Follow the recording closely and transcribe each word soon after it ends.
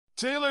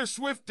Taylor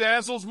Swift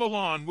dazzles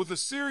Milan with a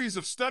series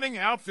of stunning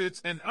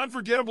outfits and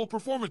unforgettable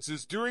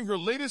performances during her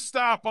latest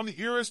stop on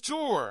the Eras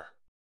Tour.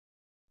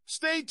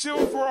 Stay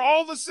tuned for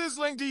all the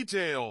sizzling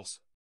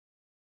details.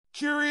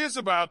 Curious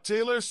about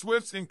Taylor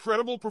Swift's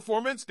incredible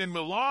performance in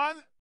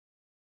Milan?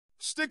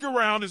 Stick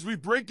around as we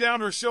break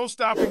down her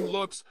show-stopping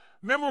looks,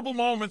 memorable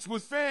moments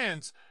with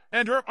fans,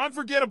 and her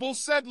unforgettable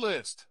set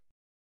list.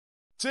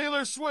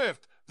 Taylor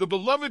Swift, the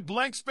beloved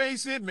blank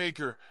space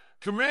hitmaker,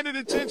 commanded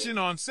attention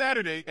on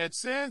Saturday at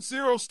San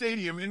Siro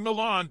Stadium in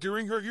Milan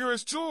during her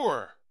Eras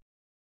Tour.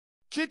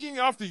 Kicking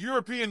off the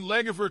European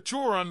leg of her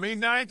tour on May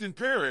 9th in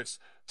Paris,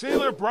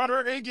 Taylor brought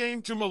her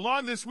A-game to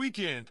Milan this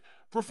weekend,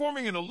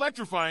 performing an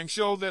electrifying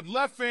show that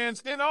left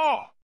fans in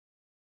awe.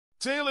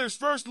 Taylor's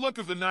first look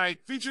of the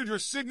night featured her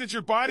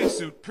signature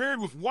bodysuit paired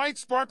with white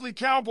sparkly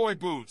cowboy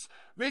boots,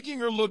 making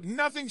her look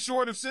nothing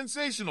short of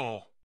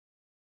sensational.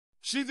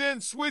 She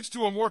then switched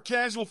to a more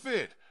casual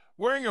fit,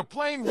 wearing a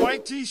plain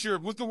white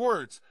t-shirt with the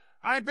words,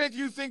 "I bet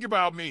you think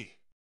about me."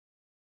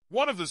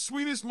 One of the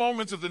sweetest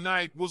moments of the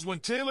night was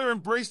when Taylor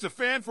embraced a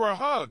fan for a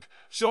hug,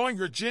 showing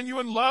her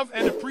genuine love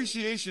and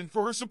appreciation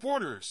for her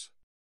supporters.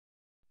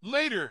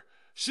 Later,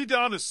 she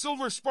donned a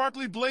silver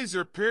sparkly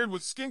blazer paired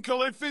with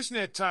skin-colored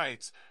fishnet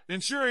tights,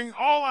 ensuring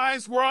all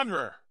eyes were on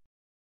her.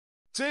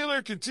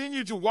 Taylor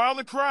continued to wow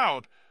the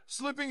crowd,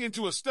 slipping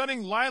into a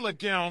stunning lilac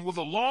gown with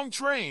a long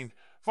train,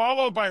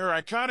 followed by her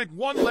iconic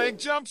one-leg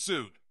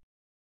jumpsuit.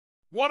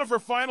 One of her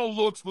final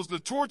looks was the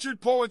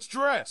tortured poet's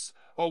dress,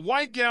 a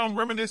white gown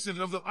reminiscent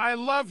of the "I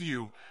love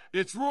you,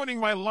 it's ruining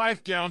my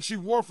life" gown she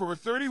wore for her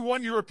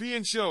 31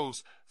 European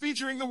shows,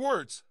 featuring the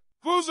words,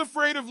 "Who's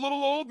afraid of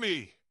little old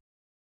me?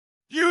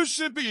 You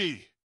should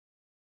be."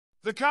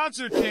 The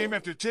concert came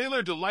after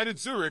Taylor delighted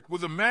Zurich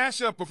with a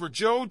mashup of her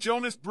Joe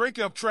Jonas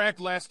breakup track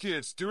Last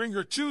Kiss during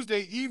her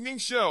Tuesday evening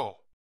show.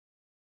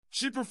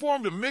 She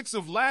performed a mix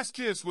of Last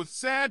Kiss with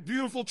Sad,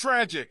 Beautiful,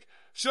 Tragic,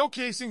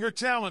 showcasing her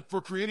talent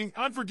for creating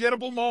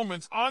unforgettable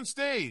moments on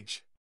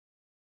stage.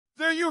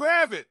 There you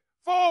have it,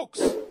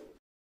 folks!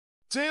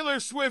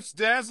 Taylor Swift's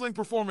dazzling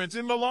performance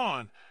in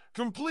Milan,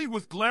 complete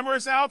with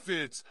glamorous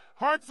outfits,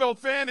 heartfelt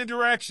fan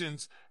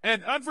interactions,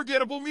 and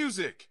unforgettable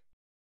music.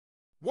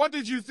 What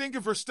did you think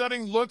of her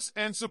stunning looks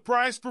and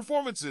surprise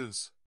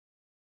performances?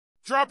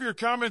 Drop your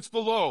comments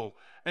below,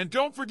 and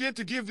don't forget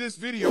to give this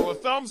video a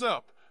thumbs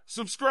up,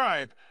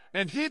 subscribe,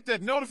 and hit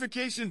that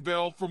notification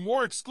bell for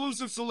more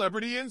exclusive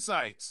celebrity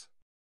insights.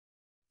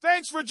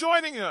 Thanks for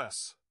joining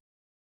us!